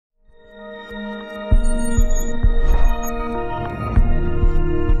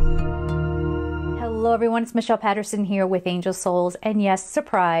Hello everyone, it's Michelle Patterson here with Angel Souls, and yes,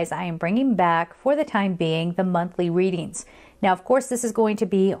 surprise, I am bringing back for the time being the monthly readings. Now of course this is going to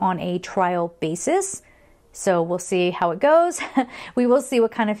be on a trial basis, so we'll see how it goes. We will see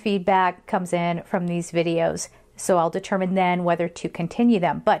what kind of feedback comes in from these videos, so I'll determine then whether to continue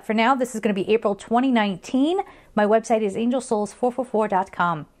them. But for now, this is going to be April 2019. My website is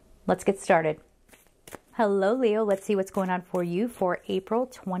angelsouls444.com. Let's get started. Hello Leo, let's see what's going on for you for April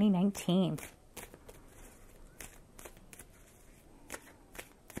 2019.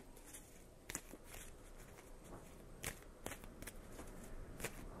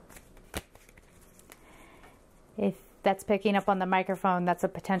 If that's picking up on the microphone, that's a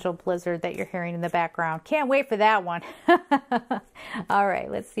potential blizzard that you're hearing in the background. Can't wait for that one. All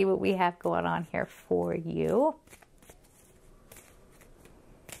right, let's see what we have going on here for you.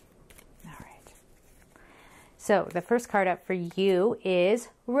 All right. So the first card up for you is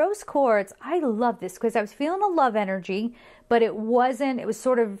Rose Quartz. I love this because I was feeling a love energy, but it wasn't, it was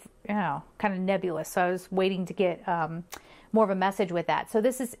sort of, you know, kind of nebulous. So I was waiting to get more of a message with that. So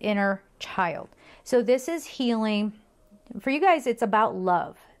this is inner child. So this is healing. For you guys, it's about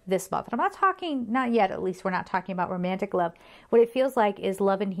love this month. And I'm not talking, not yet, at least we're not talking about romantic love. What it feels like is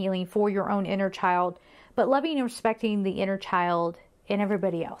love and healing for your own inner child, but loving and respecting the inner child and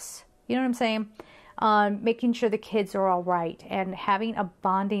everybody else. You know what I'm saying? Making sure the kids are all right and having a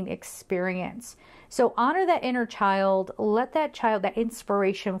bonding experience. So honor that inner child, let that child, that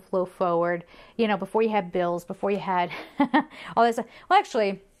inspiration flow forward. You know, before you had bills, before you had all this. Well,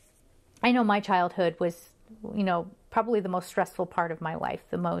 actually, I know my childhood was, you know, probably the most stressful part of my life,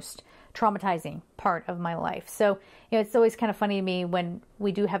 the most traumatizing part of my life. So, you know, it's always kind of funny to me when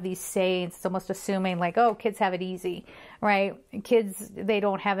we do have these sayings, it's almost assuming like, oh, kids have it easy, right? Kids, they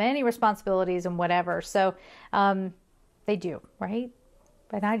don't have any responsibilities and whatever. So, they do, right?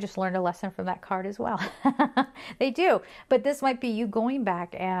 And I just learned a lesson from that card as well. They do. But this might be you going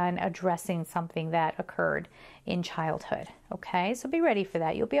back and addressing something that occurred in childhood. Okay, so be ready for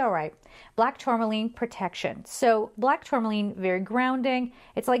that. You'll be all right. Black tourmaline, protection. So black tourmaline, very grounding.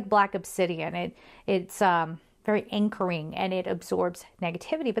 It's like black obsidian. It's very anchoring and it absorbs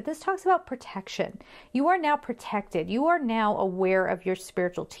negativity. But this talks about protection. You are now protected. You are now aware of your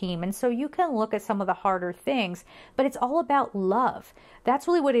spiritual team. And so you can look at some of the harder things, but it's all about love. That's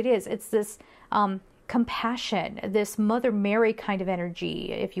really what it is. It's this compassion, this Mother Mary kind of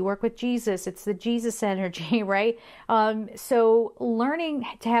energy. If you work with Jesus, it's the Jesus energy, right? So learning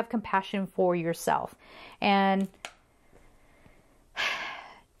to have compassion for yourself and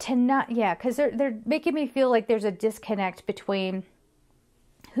to not, yeah, because they're making me feel like there's a disconnect between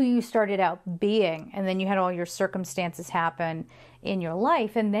who you started out being and then you had all your circumstances happen in your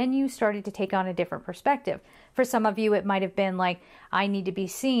life and then you started to take on a different perspective. For some of you, it might have been like, I need to be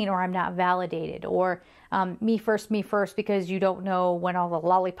seen or I'm not validated, or me first, because you don't know when all the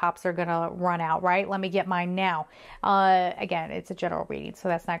lollipops are going to run out, right? Let me get mine now. Again, it's a general reading, so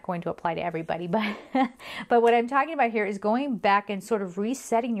that's not going to apply to everybody. But, but what I'm talking about here is going back and sort of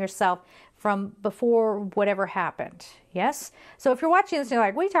resetting yourself from before whatever happened. Yes? So if you're watching this and you're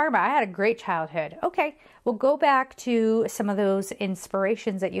like, what are you talking about? I had a great childhood. Okay, well, go back to some of those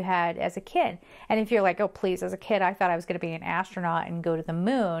inspirations that you had as a kid. And if you're like, oh, please, as a kid, I thought I was going to be an astronaut and go to the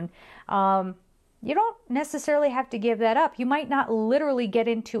moon. You don't necessarily have to give that up. You might not literally get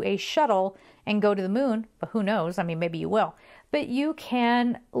into a shuttle and go to the moon, but who knows? I mean, maybe you will. But you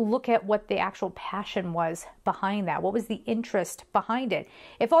can look at what the actual passion was behind that. What was the interest behind it?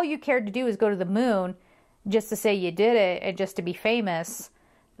 If all you cared to do is go to the moon just to say you did it and just to be famous,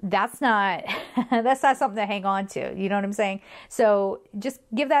 that's not something to hang on to. You know what I'm saying? So just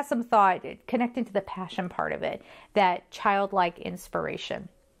give that some thought, connecting to the passion part of it, that childlike inspiration.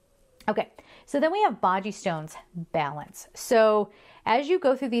 Okay, so then we have Baji stones, balance. So as you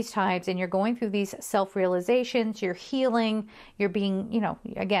go through these times and you're going through these self-realizations, you're healing, you're being, you know,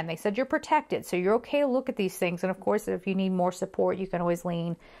 again, they said you're protected. So you're okay to look at these things. And of course, if you need more support, you can always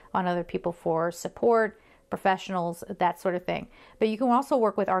lean on other people for support, professionals, that sort of thing. But you can also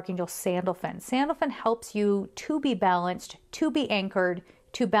work with Archangel Sandalphon. Sandalphon helps you to be balanced, to be anchored,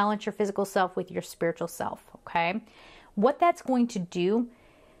 to balance your physical self with your spiritual self, okay? What that's going to do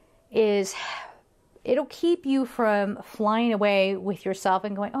is it'll keep you from flying away with yourself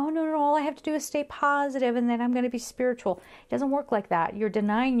and going, oh, no, all I have to do is stay positive and then I'm going to be spiritual. It doesn't work like that. You're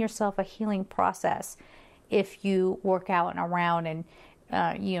denying yourself a healing process if you work out and around and,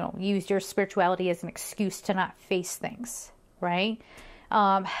 you know, use your spirituality as an excuse to not face things, right?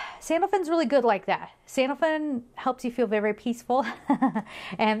 Sandalphon's really good like that. Sandalphon helps you feel very, very peaceful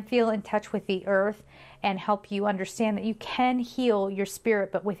and feel in touch with the earth and help you understand that you can heal your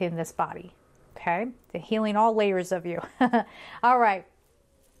spirit, but within this body. okay? The healing all layers of you. All right.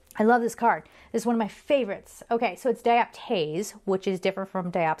 I love this card. This is one of my favorites. Okay, so it's dioptase, which is different from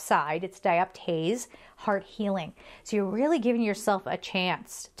diopside. It's dioptase, heart healing. So you're really giving yourself a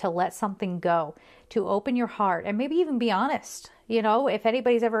chance to let something go, to open your heart, and maybe even be honest. You know, if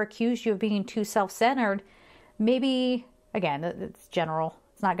anybody's ever accused you of being too self-centered, maybe, again, it's general.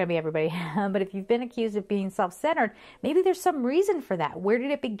 It's not going to be everybody. But if you've been accused of being self-centered, maybe there's some reason for that. Where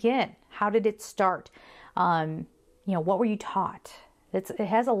did it begin? How did it start? You know, what were you taught? It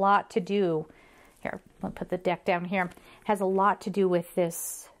has a lot to do, here, I'll put the deck down here. It has a lot to do with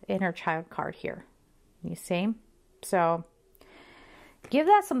this inner child card here. You see? So give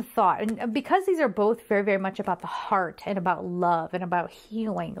that some thought. And because these are both very, very much about the heart and about love and about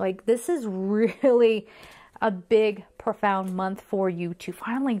healing, like this is really a big, profound month for you to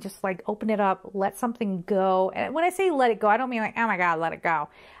finally just like open it up, let something go. And when I say let it go, I don't mean like, oh my God, let it go.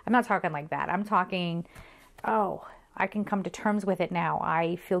 I'm not talking like that. I'm talking, oh, I can come to terms with it now.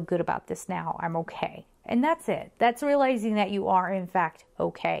 I feel good about this now. I'm okay. And that's it. That's realizing that you are in fact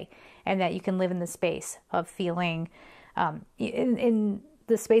okay, and that you can live in the space of feeling, in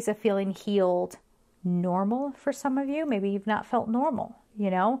the space of feeling healed, normal for some of you. Maybe you've not felt normal,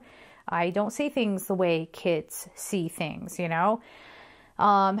 you know. I don't see things the way kids see things, you know.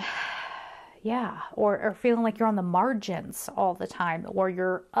 Yeah, or feeling like you're on the margins all the time, or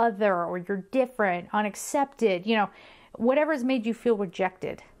you're other, or you're different, unaccepted, you know, whatever has made you feel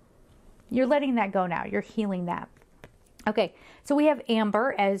rejected. You're letting that go now. You're healing that. Okay, so we have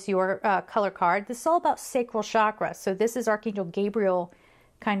Amber as your color card. This is all about sacral chakra. So this is Archangel Gabriel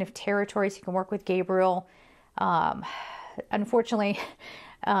kind of territory, so you can work with Gabriel. Unfortunately,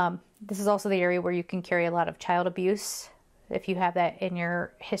 this is also the area where you can carry a lot of child abuse if you have that in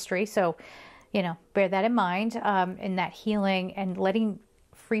your history. So, you know, bear that in mind, in that healing and letting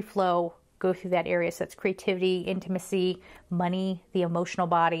free flow go through that area. So it's creativity, intimacy, money, the emotional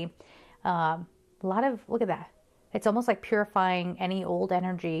body. A lot of, look at that. It's almost like purifying any old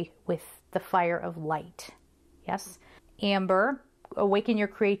energy with the fire of light. Yes. Amber, awaken your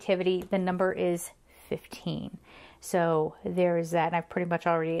creativity. The number is 15. So there is that. And I've pretty much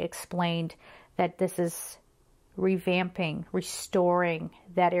already explained that this is revamping, restoring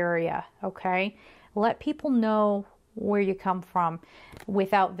that area. Okay. Let people know where you come from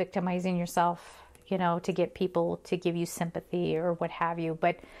without victimizing yourself, you know, to get people to give you sympathy or what have you.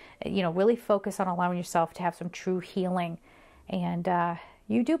 But, you know, really focus on allowing yourself to have some true healing. And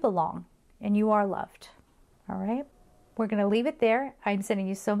you do belong and you are loved. All right. We're going to leave it there. I'm sending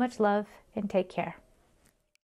you so much love and take care.